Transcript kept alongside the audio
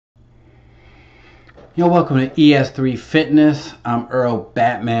Yo, welcome to ES3 Fitness. I'm Earl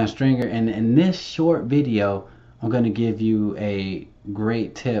Batman Stringer, and in this short video, I'm going to give you a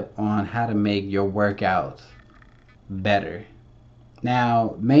great tip on how to make your workouts better.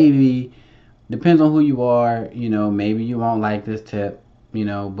 Now, maybe, depends on who you are, maybe you won't like this tip,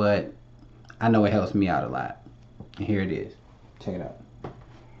 but I know it helps me out a lot. And here it is. Check it out.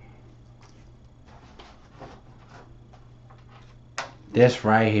 This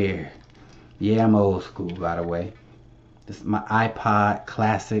right here. Yeah, I'm old school, by the way. This is my iPod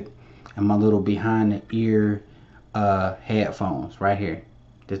Classic and my little behind the ear headphones right here.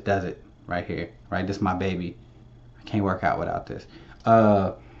 This does it right here. Right, this is my baby. I can't work out without this.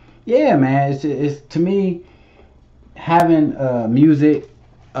 Yeah, man. It's to me, having music.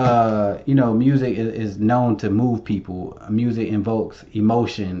 Music is known to move people. Music invokes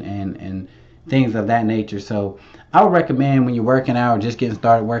emotion and things of that nature. So I would recommend when you're working out or just getting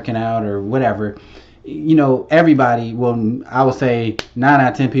started working out or whatever, everybody, well, I would say 9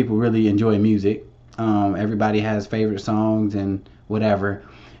 out of 10 people really enjoy music. Everybody has favorite songs and whatever.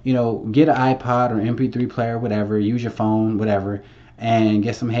 Get an iPod or MP3 player, whatever, use your phone, whatever, and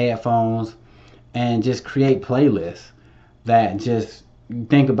get some headphones and just create playlists that just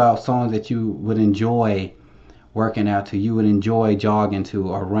think about songs that you would enjoy working out to, you would enjoy jogging to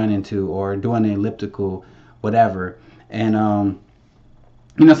or running to or doing an elliptical, whatever. And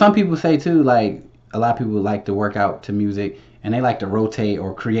some people say too, like a lot of people like to work out to music and they like to rotate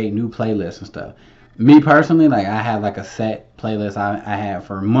or create new playlists and stuff. Me personally, like I have like a set playlist I had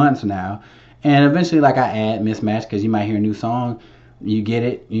for months now, and eventually like I add mismatch because you might hear a new song, you get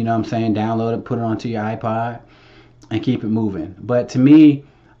it, download it, put it onto your iPod and keep it moving. But to me,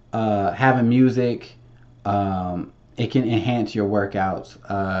 having music, it can enhance your workouts.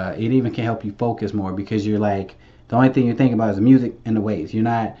 It even can help you focus more because you're like, the only thing you're thinking about is the music and the weights. You're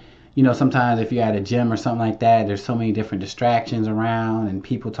not, sometimes if you're at a gym or something like that, there's so many different distractions around and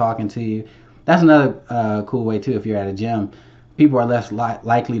people talking to you. That's another cool way too. If you're at a gym, people are less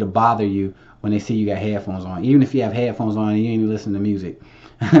likely to bother you when they see you got headphones on. Even if you have headphones on and you ain't even listening to music,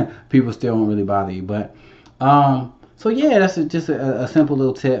 people still won't really bother you. But so yeah, that's just a simple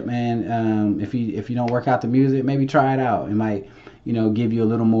little tip, man. If you don't work out the music, maybe try it out. It might, give you a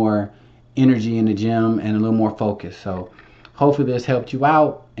little more energy in the gym and a little more focus. So hopefully this helped you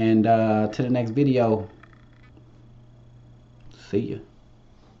out. And to the next video. See ya.